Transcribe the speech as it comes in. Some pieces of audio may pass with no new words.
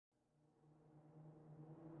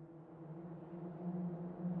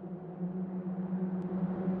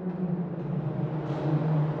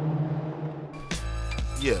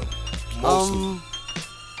Yeah, mostly.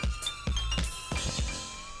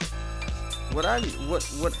 What I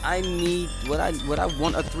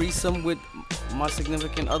want a threesome with my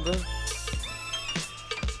significant other.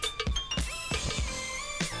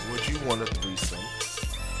 Would you want a threesome?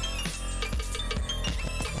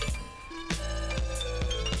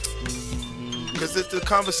 Because the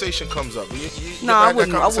conversation comes up. No, I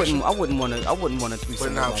wouldn't want a threesome.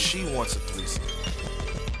 But now if she wants a threesome,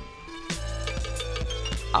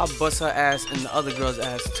 I'll bust her ass and the other girl's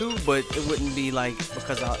ass too, but it wouldn't be like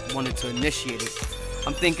because I wanted to initiate it.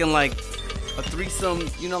 I'm thinking like a threesome, I'm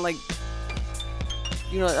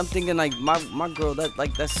thinking like my girl,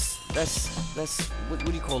 that's what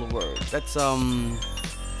do you call the word? That's my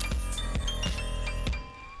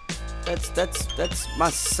that's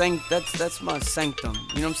my sanctum.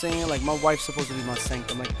 You know what I'm saying? Like my wife's supposed to be my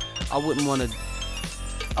sanctum. Like I wouldn't want to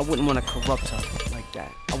corrupt her like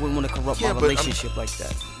that. I wouldn't want to corrupt my relationship like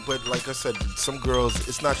that. But like I said, some girls,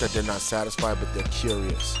 it's not that they're not satisfied, but they're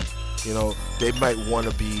curious. They might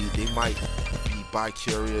be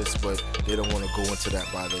bi-curious, but they don't want to go into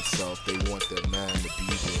that by themselves. They want their man to be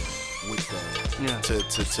there with them. Yeah. So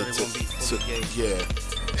they won't be fully gay. Yeah.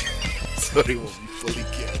 So they won't be fully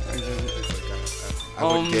gay. I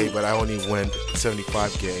went gay, but I only went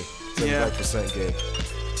 75 gay, 75% gay.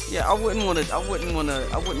 Yeah, I wouldn't want to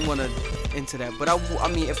into that. But I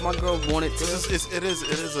mean, if my girl wanted to, it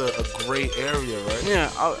is a gray area, right? Yeah,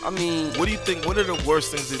 I mean, what do you think? What are the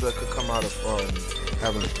worst things that could come out of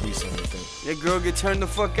having a threesome? You think? Your girl get turned the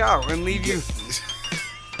fuck out and leave you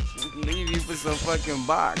for some fucking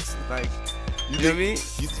box, like you know what I mean?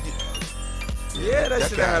 Yeah, that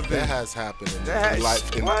should happen. That has happened in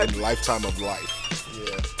lifetime of life.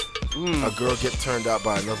 Yeah. A girl get turned out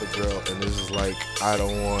by another girl, and this is like, I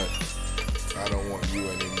don't want you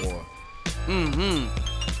anymore.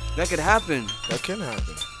 That could happen. That can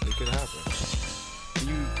happen. It could happen.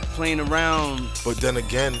 You playing around. But then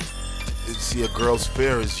again, see, a girl's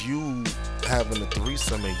fear is you having a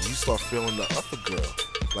threesome and you start feeling the other girl.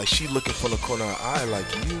 Like she looking from the corner of her eye, like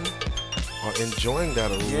you are enjoying that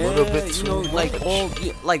a little bit too much.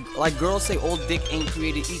 Like girls say all dick ain't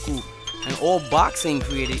created equal. And all box ain't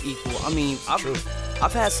created equal. I mean,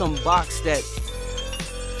 I've had some box that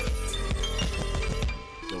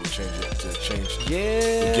will change it to change.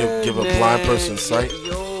 Yeah, give a blind person sight.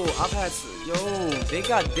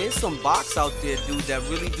 There's some box out there, dude, that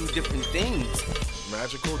really do different things.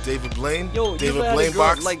 Magical, David Blaine. David Blaine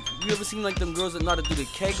box. Like, you ever seen like them girls that know how to do the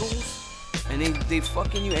kegels, and they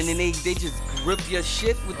fucking you, and then they just grip your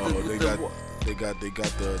shit with They got the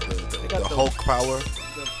Hulk power.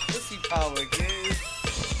 The pussy power, kid.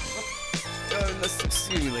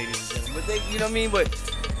 Excuse me, ladies and gentlemen. But they, you know what I mean? But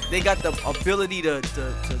they got the ability to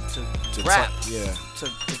rap. To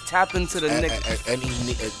tap into the next at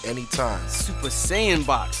any time. Super Saiyan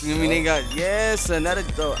box. You know what I mean? They got son. That is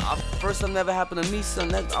the first time that ever happened to me,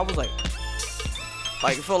 son. I was like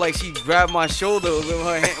it felt like she grabbed my shoulder with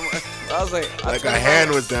her hand. I was like her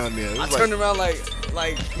hand was down there. I turned around like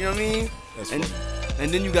you know what I mean? That's funny. And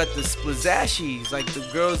then you got the splazashies, like the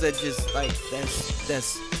girls that just like that's that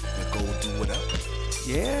go do whatever.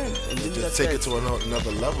 Yeah, and then just take it to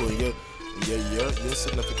another level. And your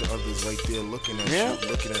significant other's right there looking at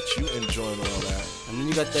you, enjoying all that. And then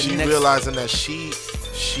you got that. She realizing that she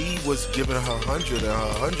was giving her 100, and her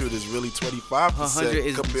 100 is really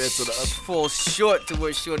 25% compared to the other. Falls short to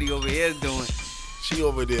what Shorty over here is doing. She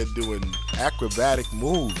over there doing acrobatic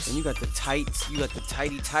moves. And you got the tights, you got the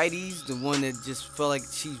tighties, the one that just felt like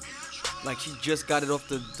she just got it off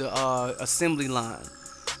the assembly line.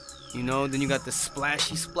 You know, then you got the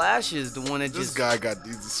splashy splashes, the one that this guy got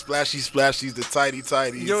these splashy splashies, the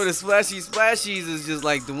tighties. Yo, the splashy splashies is just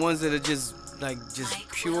like the ones that are just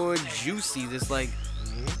pure juicy. That's like,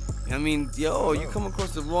 I mean, you come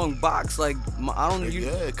across the wrong box. Like, I don't.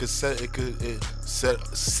 It could set a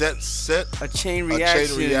chain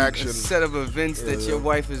reaction, a set of events that your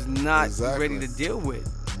wife is not ready to deal with.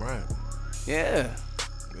 Right. Yeah.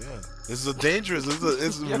 This is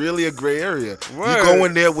it's really a gray area. Word. You go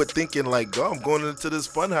in there with thinking like, I'm going into this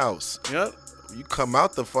fun house. Yep. You come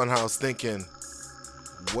out the fun house thinking,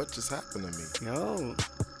 what just happened to me?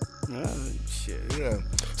 Shit. Yeah.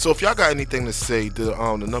 So if y'all got anything to say, the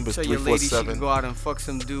number's 347. Tell your lady she can go out and fuck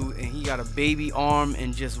some dude and he got a baby arm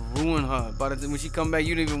and just ruin her. By the time when she come back,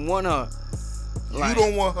 you don't even want her. You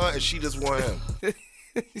don't want her and she just want him.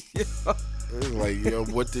 It's like,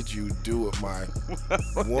 what did you do with my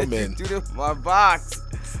woman? What did you do with my box?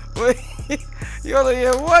 What did you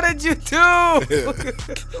do? What did you do?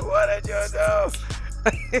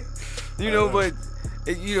 But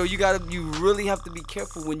you really have to be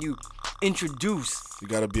careful when you introduce. You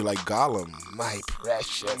gotta be like Gollum, my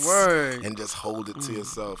precious. Word. And just hold it to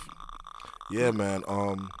yourself. Yeah, man.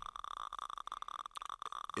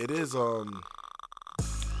 It is a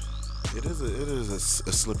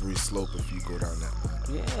slippery slope if you go down that, man.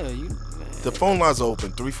 Yeah, man. The phone lines are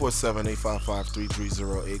open,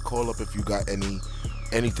 347-855-3308. Call up if you got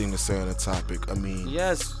anything to say on the topic. I mean,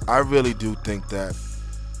 yes. I really do think that.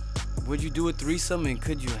 Would you do a threesome, and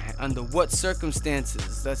could you, under what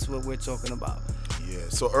circumstances? That's what we're talking about. Yeah,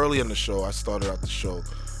 so early in the show, I started out the show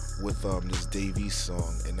with this Dave East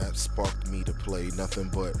song, and that sparked me to play nothing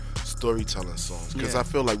but storytelling songs, because I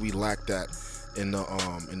feel like we lack that in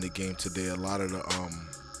the game today. A lot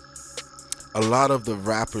of the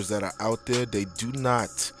rappers that are out there, they do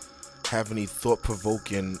not have any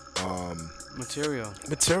thought-provoking material.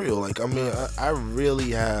 Like, I mean, I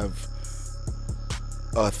really have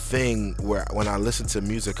a thing where when I listen to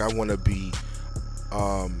music, I want to be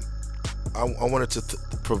I want it to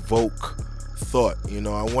provoke thought. You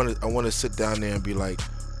know, I want to sit down there and be like,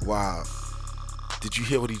 wow, did you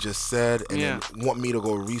hear what he just said? And then want me to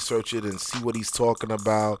go research it and see what he's talking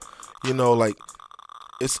about. You know, like,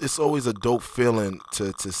 it's always a dope feeling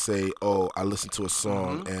to say, oh, I listened to a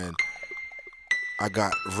song and I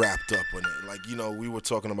got wrapped up in it. Like, you know, we were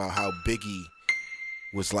talking about how Biggie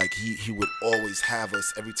was like, he would always have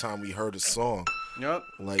us every time we heard a song. Yep.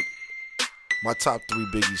 Like, my top 3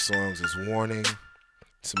 Biggie songs is Warning,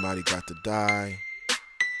 Somebody Got to Die,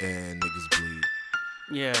 and Niggas Bleed.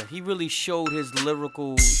 Yeah, he really showed his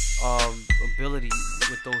lyrical ability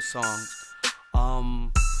with those songs.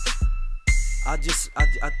 I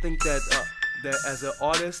think that as an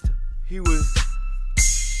artist, he was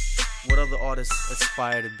what other artists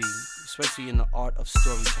aspire to be, especially in the art of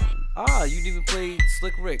storytelling. You didn't even play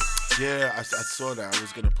Slick Rick. Yeah, I saw that. I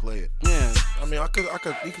was gonna play it. Yeah. I mean, we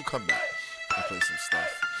could come back and play some stuff.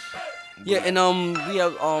 Yeah, and we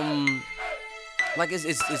have like it's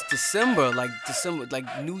December, like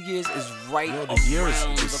New Year's is right. Yo, the year is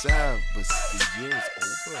sad, but the year is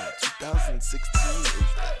over. 2016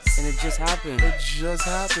 and it just happened. It just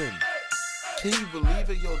happened. Can you believe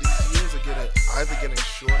it? Yo, these years are either getting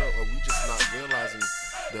shorter or we just not realizing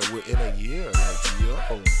that we're in a year. Like, yo,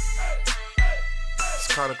 it's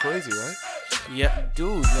kind of crazy, right? Yeah,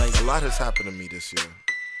 dude. Like, a lot has happened to me this year.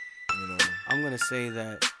 You know, I'm gonna say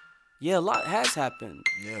that. Yeah, a lot has happened.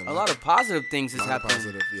 Yeah, a lot of positive things has happened.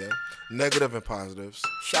 Positive, yeah. Negative and positives.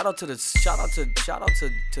 Shout out to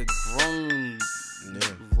grown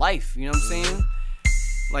life. You know what I'm saying?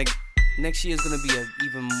 Like, next year's gonna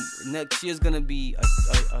be a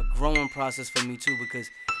growing process for me too, because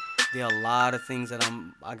there are a lot of things that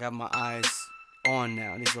I got my eyes on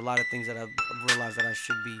now. There's a lot of things that I've realized that I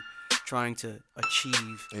should be trying to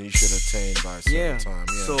achieve. And you should attain by a certain time.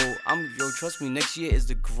 Yeah. So trust me, next year is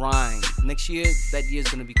the grind. Next year, that year is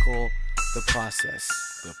gonna be called The Process.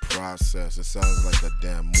 The Process. It sounds like a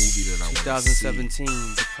damn movie that I want to see. 2017,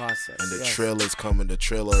 The Process. And the trailer's coming. The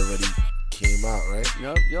trailer already came out, right?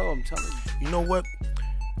 Yep, yo, I'm telling you. You know what?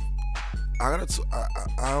 I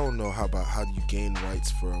don't know how you gain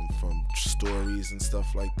rights from stories and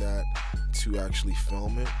stuff like that to actually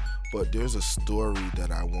film it, but there's a story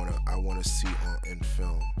that I wanna see in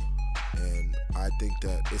film, and I think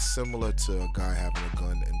that it's similar to a guy having a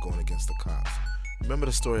gun and going against the cops. Remember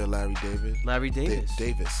the story of Larry Davis? Larry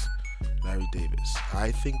Davis. Larry Davis.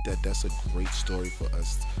 I think that's a great story for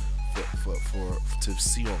us to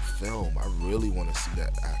see on film. I really want to see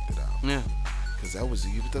that acted out. Yeah. Because that was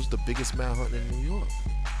the biggest manhunt in New York.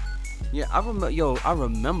 Yeah, I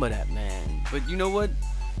remember that, man. But you know what?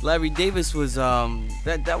 Larry Davis was the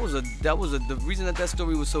reason that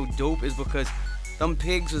story was so dope is because them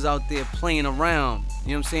pigs was out there playing around.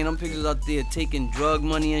 You know what I'm saying? Them pigs was out there taking drug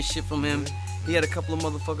money and shit from him. He had a couple of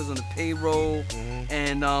motherfuckers on the payroll,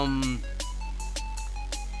 and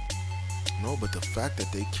No, but the fact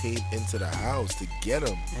that they came into the house to get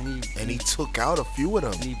him, and he took out a few of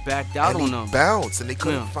them, and he backed out on them, bounced, and they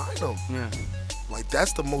couldn't find him. Yeah, like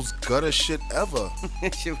that's the most gutter shit ever.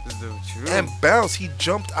 That shit was the truth. And bounced, he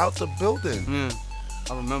jumped out the building. Yeah,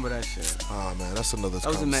 I remember that shit. Oh man, that's another. It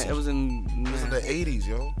was in the 80s,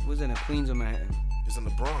 yo. It was in the Queens of Manhattan. It was in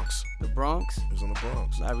the Bronx. The Bronx? It was in the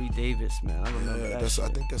Bronx. Larry Davis, man. I remember that shit. I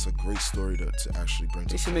think that's a great story to actually bring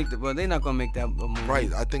to. They should make well, they're not gonna make that a movie.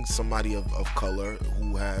 Right. I think somebody of color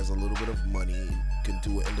who has a little bit of money can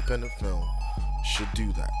do an independent film should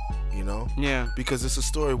do that. You know? Yeah. Because it's a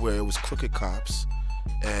story where it was crooked cops,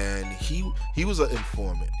 and he was an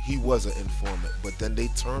informant. He was an informant, but then they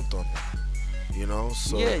turned on him. You know,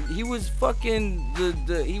 so yeah, he was fucking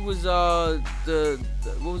he was what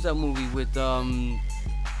was that movie with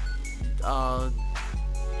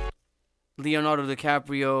Leonardo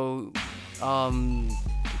DiCaprio.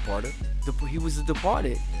 Departed? He was the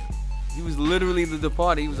Departed. He was literally the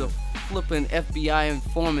Departed. He was a flipping FBI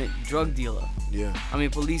informant drug dealer. Yeah. I mean,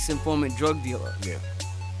 police informant drug dealer. Yeah.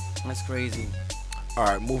 That's crazy. All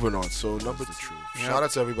right, moving on. So number 2. Shout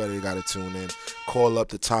out to everybody that got to tune in. Call up.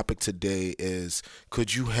 The topic today is,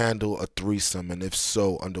 could you handle a threesome? And if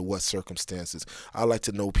so, under what circumstances? I like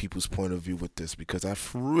to know people's point of view with this, because I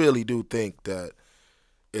really do think that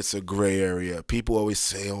it's a gray area. People always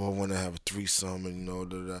say, "Oh, I want to have a threesome,"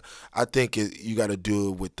 and I think you got to do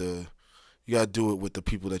it with the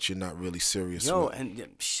people that you're not really serious with. And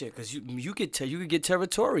shit, cause you could get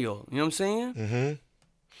territorial. You know what I'm saying? Mm-hmm.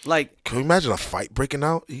 Like, can you imagine a fight breaking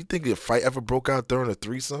out? You think a fight ever broke out during a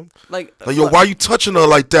threesome? Like yo, why are you touching her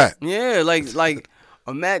like that? Yeah, like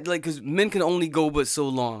imagine, like, cause men can only go but so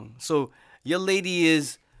long. So your lady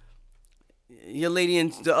and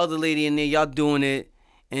the other lady in there, y'all doing it,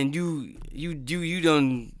 and you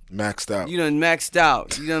done maxed out. You done maxed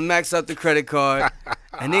out. You done maxed out the credit card,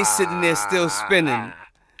 and they sitting there still spinning.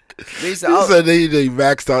 They said they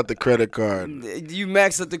maxed out the credit card. You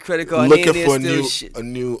maxed out the credit card. Looking for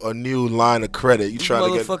a new line of credit. You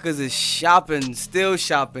trying to get motherfuckers is shopping, still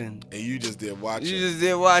shopping, and you just there watching. You just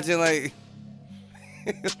there watching like.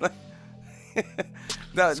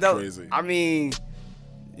 That's crazy. I mean,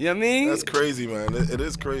 you know what I mean? That's crazy, man. It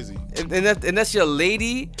is crazy. And that's your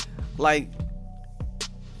lady, like.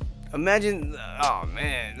 Imagine, oh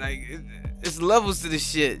man, like. It's levels to the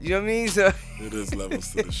shit. You know what I mean? So it is levels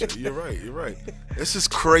to the shit. You're right. It's just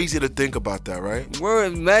crazy to think about that, right?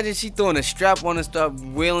 Word, imagine she throwing a strap on and start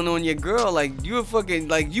wailing on your girl. Like, you would fucking,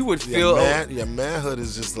 like, you would feel. Your manhood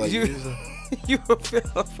is just like. You would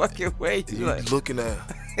feel a fucking way. You like, looking at.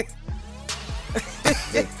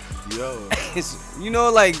 Yo.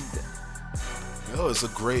 Yo, it's a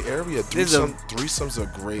gray area. Threesomes are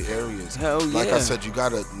gray areas. Hell yeah. Like I said, you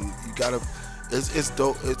gotta. It's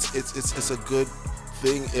dope. It's a good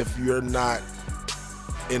thing if you're not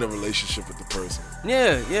in a relationship with the person.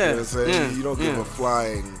 Yeah. You know what I'm saying? Yeah, you don't give a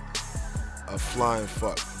flying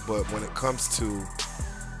fuck. But when it comes to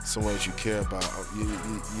someone that you care about,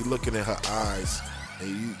 you're looking at her eyes, and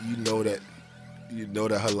you know that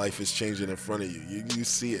her life is changing in front of you. You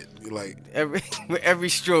see it. You're like with every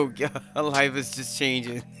stroke, her life is just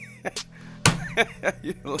changing.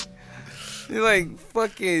 You're like,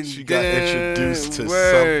 fucking. She got introduced to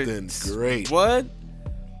something great. What?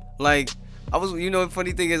 Like, I was, the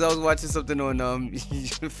funny thing is, I was watching something on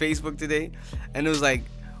Facebook today, and it was like,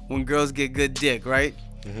 when girls get good dick, right?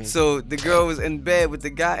 Mm-hmm. So the girl was in bed with the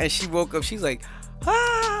guy, and she woke up, she's like,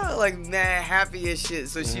 like mad happy as shit.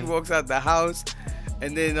 So she walks out the house,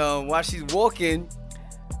 and then while she's walking,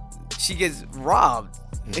 she gets robbed.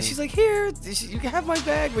 Mm-hmm. And she's like, here, you can have my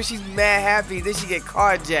bag. But she's mad happy. Then she get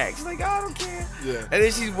carjacked. She's like, oh, I don't care. Yeah. And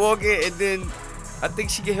then she's walking, and then I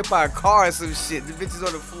think she get hit by a car or some shit. The bitch is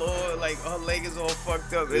on the floor, like her leg is all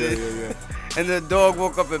fucked up. And Yeah. And the dog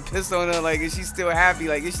woke up and pissed on her, like, and she's still happy.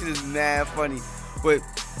 Like, this shit is mad funny. But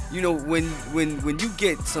when you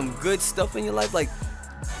get some good stuff in your life, like,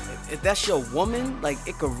 if that's your woman, like,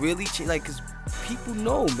 it could really change. Like, cause people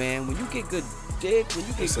know, man, when you get good dick, when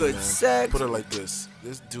you get good sex. Put it like this: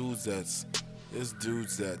 there's dudes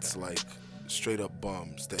that's like straight up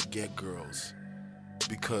bums that get girls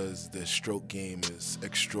because their stroke game is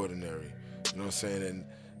extraordinary. You know what I'm saying? And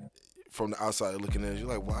from the outside looking in, you're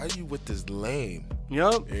like, why are you with this lame?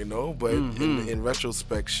 Yup. But in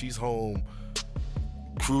retrospect, she's home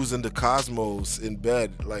cruising the cosmos in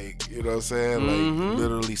bed, like, you know what I'm saying? Like,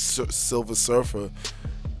 literally Silver Surfer.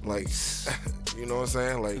 Like, you know what I'm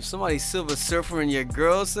saying? Like, if somebody's Silver Surfer and your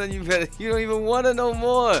girl, son, you don't even want it no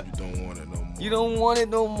more. You don't want it no more. You don't want it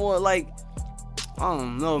no more. Like, I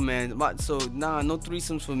don't know, man. No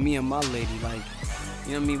threesomes for me and my lady. Like,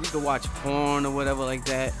 you know what I mean? We could watch porn or whatever like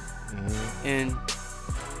that. Mm-hmm. And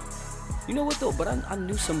you know what though? But I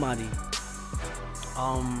knew somebody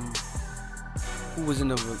who was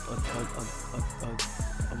in a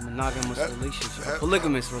monogamous relationship, a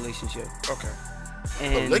polygamous relationship. Okay.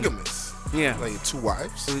 And polygamous? Yeah. Like 2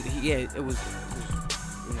 wives? It was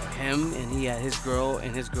him, and he had his girl,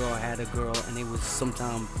 and his girl had a girl, and they was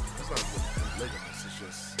sometime. It's not polygamous. It's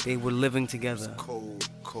just they were living together. It's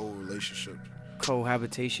co-relationship.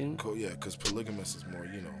 Cohabitation. Yeah, because polygamous is more,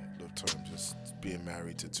 the term just being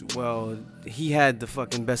married to 2 women. Well, he had the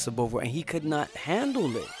fucking best of both worlds, and he could not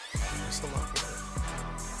handle it. It's a lot of work.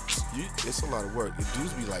 It's a lot of work. The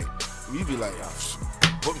dudes be like, we be like,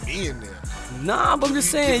 put me in there. Nah, but I'm just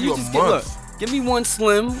saying, you just give me one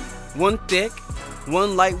slim, one thick,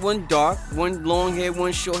 one light, one dark, one long hair,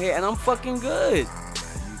 one short hair, and I'm fucking good. Nah,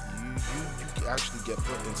 man, you actually get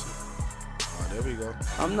put into There we go.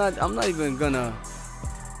 I'm not even gonna.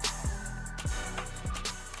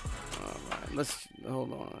 Let's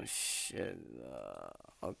hold on. Shit.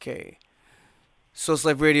 Okay. Source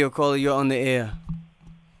Life Radio caller, you're on the air.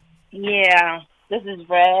 Yeah, this is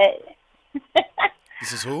Red.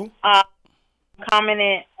 This is who?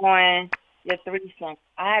 Commenting on your threesome.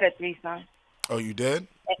 I had a threesome. Oh, you did?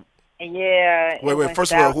 Yeah. Wait.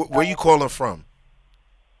 First of all, where you calling from?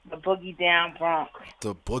 The Boogie Down Bronx.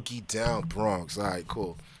 The Boogie Down Bronx. All right,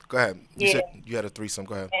 cool. Go ahead. You said you had a threesome.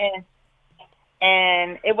 Go ahead.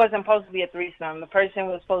 And it wasn't supposed to be a threesome. The person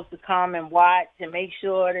was supposed to come and watch and make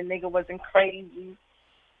sure the nigga wasn't crazy.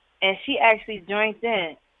 And she actually joined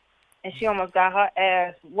in. And she almost got her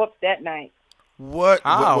ass whooped that night. What?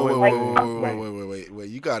 How? Wait.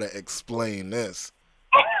 You got to explain this.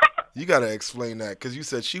 You got to explain that. Because you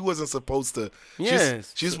said she wasn't supposed to.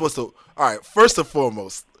 Yes. She's supposed to. All right, first and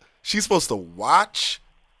foremost, she's supposed to watch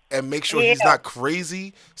and make sure he's not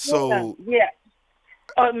crazy. So. Yeah.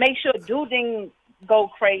 Or make sure dude didn't go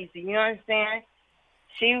crazy. You understand?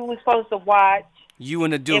 She was supposed to watch. You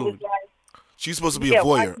and the dude. It was like, she's supposed to be a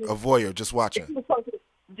voyeur, just watching. She was supposed to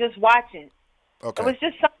just watching. Okay. It was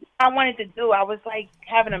just something I wanted to do. I was like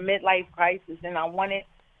having a midlife crisis, and I wanted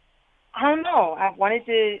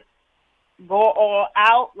to go all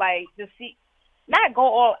out, like to see, not go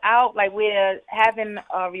all out, like we're having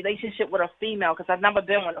a relationship with a female, because I've never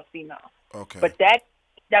been with a female. Okay. But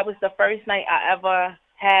that was the first night I ever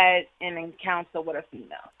had an encounter with a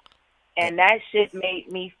female. And that shit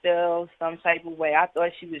made me feel some type of way. I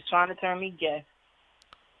thought she was trying to turn me gay.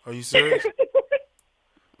 Are you serious?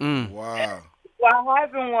 Wow. What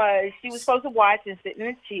happened was she was supposed to watch and sit in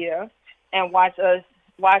a chair and watch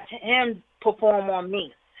him perform on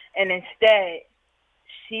me. And instead,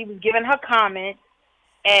 she was giving her comments,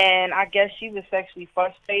 and I guess she was sexually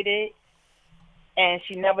frustrated. And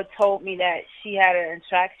she never told me that she had an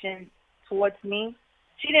attraction towards me.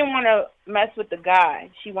 She didn't want to mess with the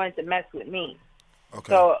guy. She wanted to mess with me.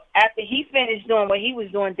 Okay. So after he finished doing what he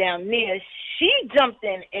was doing down there, she jumped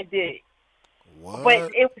in and did it. What?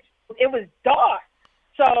 But it was dark.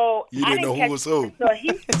 So you didn't know who was who. So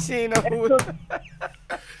she didn't know who was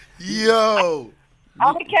Yo.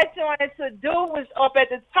 I would catch on it. So dude was up at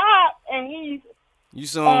the top, and he's You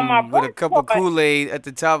saw him with a cup of Kool-Aid at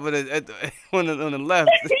the top of on the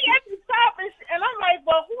left. He at the top, and I'm like,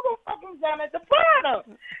 well, who the fuck is down at the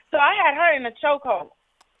bottom? So I had her in a chokehold.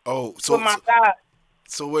 Oh, so my God.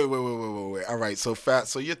 So wait. All right, so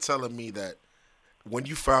you're telling me that when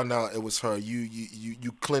you found out it was her,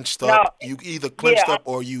 you clinched up. No, you either clinched up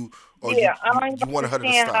or you wanted her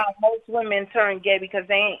to stop. How most women turn gay because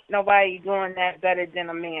they ain't nobody doing that better than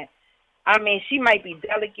a man. I mean, she might be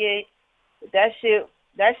delicate. That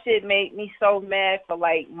shit made me so mad for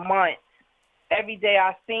like months. Every day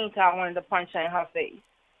I seen her, I wanted to punch her in her face.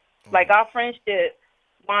 Like our friendship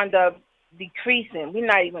wound up decreasing. We're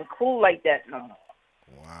not even cool like that no more.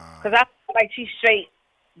 Wow. Because I feel like she straight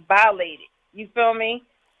violated. You feel me?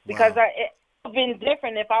 Because it would have been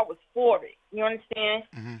different if I was for it. You understand?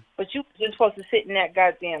 Mm-hmm. But you were just supposed to sit in that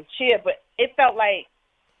goddamn chair. But it felt like,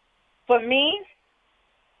 for me,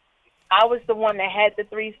 I was the one that had the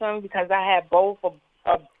threesome because I had both.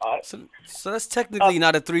 So that's technically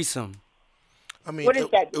not a threesome. I mean, what is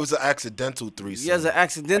that? It was an accidental threesome. Yeah, it's an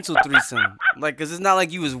accidental threesome. Like, because it's not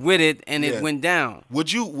like you was with it and it went down.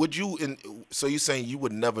 Would you, so you're saying you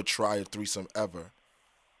would never try a threesome ever?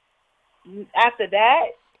 After that,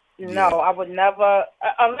 no, I would never,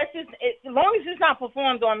 unless as long as it's not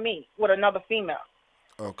performed on me with another female.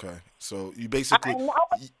 Okay, so you basically... I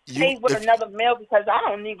would with another male because I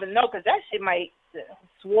don't even know, because that shit might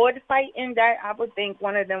sword fight in that. I would think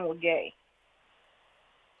one of them were gay.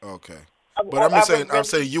 Okay. But I'm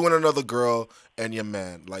saying you and another girl and your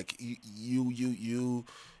man, like he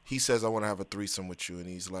says I want to have a threesome with you, and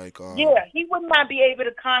he's like, yeah, he would not be able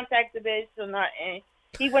to contact the bitch or nothing.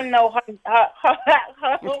 He wouldn't know her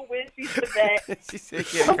where she's at. She said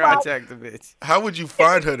he can't contact the bitch. How would you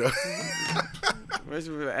find her though? Where's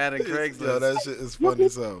she add a Craigslist? Yo, that shit is funny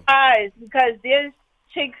as hell. Because there's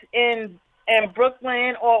chicks in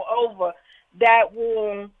Brooklyn all over that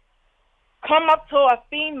will come up to a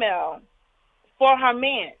female for her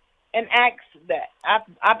man and ask that.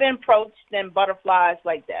 I've been approached in butterflies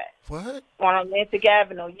like that. What? On Atlantic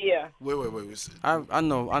Avenue, yeah. Wait. I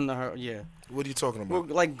know her, yeah. What are you talking about?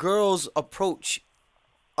 Well, like girls approach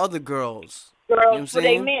other girls. Girls, you know what I'm for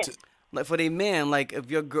saying? their men. Like for their man, like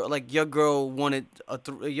if your girl wanted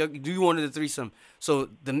you wanted a threesome, so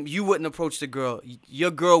you wouldn't approach the girl.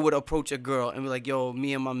 Your girl would approach a girl and be like, "Yo,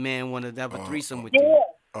 me and my man wanted to have a threesome with you."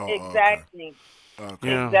 Yeah, exactly. Okay.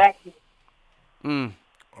 Yeah. Exactly.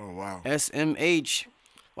 Oh wow. SMH.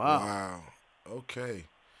 Wow. Wow. Okay.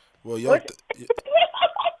 Well, yo,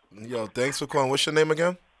 thanks for calling. What's your name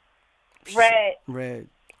again? Red. Red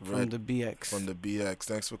from the BX. From the BX.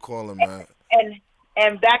 Thanks for calling, man.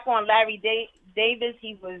 And back on Larry Davis,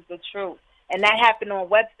 he was the truth, and that happened on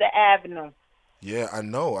Webster Avenue. Yeah, I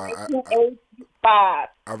know. 1985.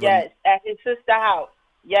 Yes, at his sister's house.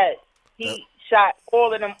 Yes, he shot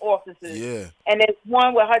all of them officers. Yeah. And there's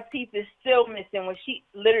one where her teeth is still missing when she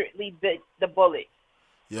literally bit the bullet.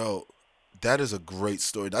 Yo, that is a great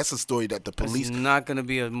story. That's a story that the police. It's not gonna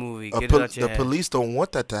be a movie. Get it out your head. The police don't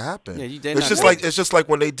want that to happen. Yeah, it's just like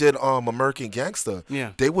when they did American Gangster.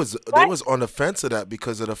 Yeah. They was on the fence of that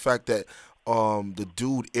because of the fact that the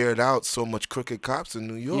dude aired out so much crooked cops in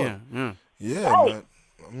New York. Yeah, right. man.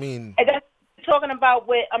 I mean, and that's talking about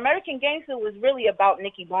what American Gangster was really about.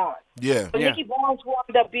 Nicky Barnes. Yeah. But Nicky Barnes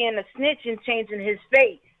wound up being a snitch and changing his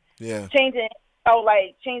face. Yeah. Changing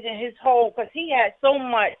his whole, because he had so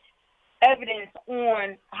much evidence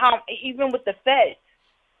on how, even with the feds.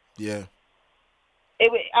 Yeah.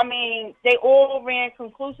 They all ran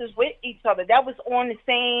conclusives with each other. That was on the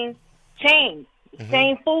same chain,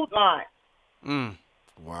 same food line.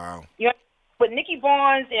 Wow. You know, with Nicky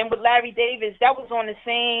Barnes and with Larry Davis, that was on the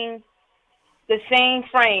same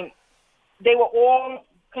frame. They were all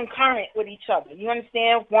concurrent with each other. You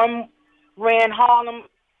understand? One ran Harlem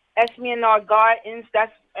Espionage Gardens.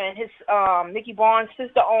 And his Nicky Barnes'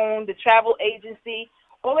 sister owned the travel agency.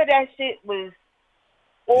 All of that shit was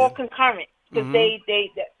all concurrent because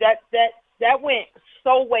that went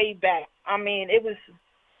so way back. I mean,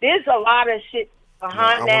 there's a lot of shit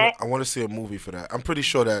behind that. I want to see a movie for that. I'm pretty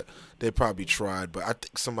sure that they probably tried, but I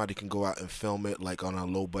think somebody can go out and film it like on a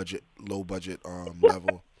low budget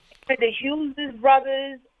level. The Hughes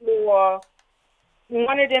brothers or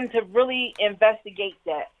one of them to really investigate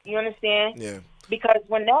that. You understand? Yeah. Because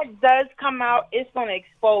when that does come out, it's going to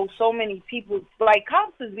expose so many people. Like,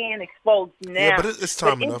 cops is being exposed now. Yeah, but it's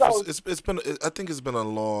time enough. It's been. I think it's been a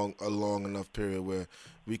long enough period where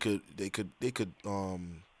they could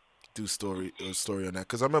do a story on that.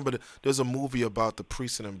 Because I remember there's a movie about the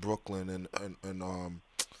precinct in Brooklyn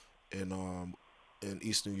in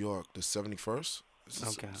East New York, the 71st.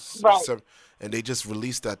 Okay. Right. And they just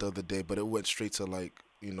released that the other day, but it went straight to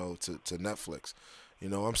to Netflix. You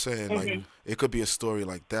know what I'm saying? Like, it could be a story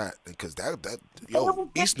like that. Because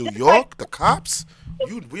East New York, the cops,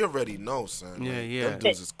 we already know, son. Yeah. Them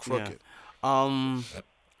dudes is crooked. Yeah.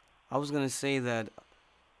 I was going to say that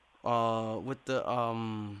with the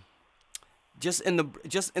just in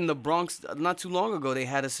the Bronx not too long ago, they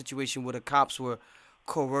had a situation where the cops were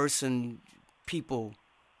coercing people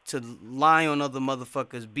to lie on other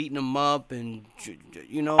motherfuckers, beating them up, and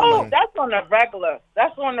that's on the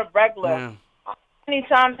regular. Yeah. Many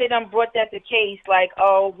times they done brought that to case, like,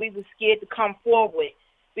 we were scared to come forward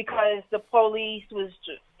because the police was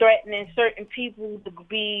threatening certain people to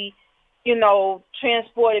be,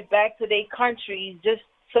 transported back to their countries just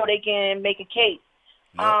so they can make a case.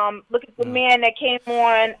 Yep. Look at the man that came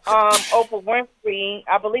on Oprah Winfrey.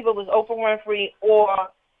 I believe it was Oprah Winfrey or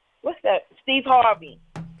what's that? Steve Harvey.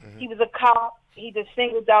 He was a cop. He just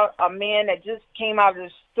singled out a man that just came out of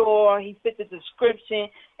the store. He fit the description,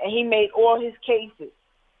 and he made all his cases.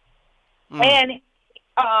 And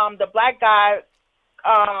the black guy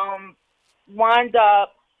wound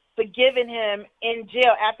up forgiving him in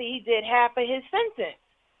jail after he did half of his sentence.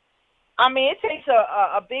 I mean, it takes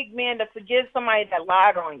a big man to forgive somebody that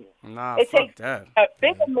lied on you. Nah, it fuck takes that. a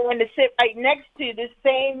bigger man to sit right next to the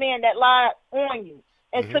same man that lied on you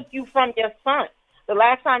and took you from your son. The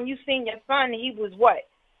last time you seen your son, he was what?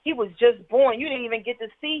 He was just born. You didn't even get to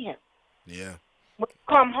see him. Yeah. When you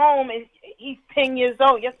come home and he's 10 years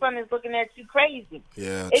old, your son is looking at you crazy.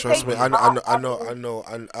 Yeah, trust me. I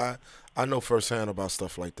know firsthand about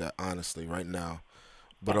stuff like that, honestly, right now.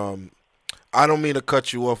 But I don't mean to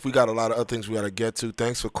cut you off. We got a lot of other things we got to get to.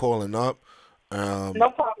 Thanks for calling up.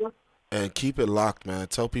 No problem. And keep it locked, man.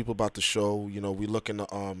 Tell people about the show. We looking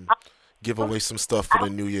to give away some stuff for the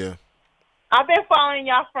new year. I've been following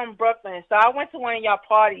y'all from Brooklyn, so I went to one of y'all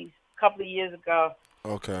parties a couple of years ago.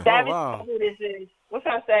 Okay. Savage, know who this is. What's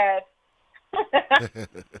up, Sav?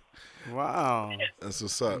 Wow. That's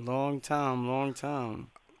what's up. Long time. All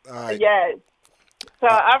right. Yes. So,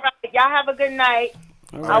 all right. Y'all have a good night.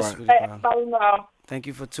 All right. I'll let everybody know. Thank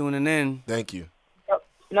you for tuning in. Thank you.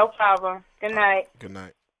 No problem. Good night. Good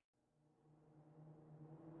night.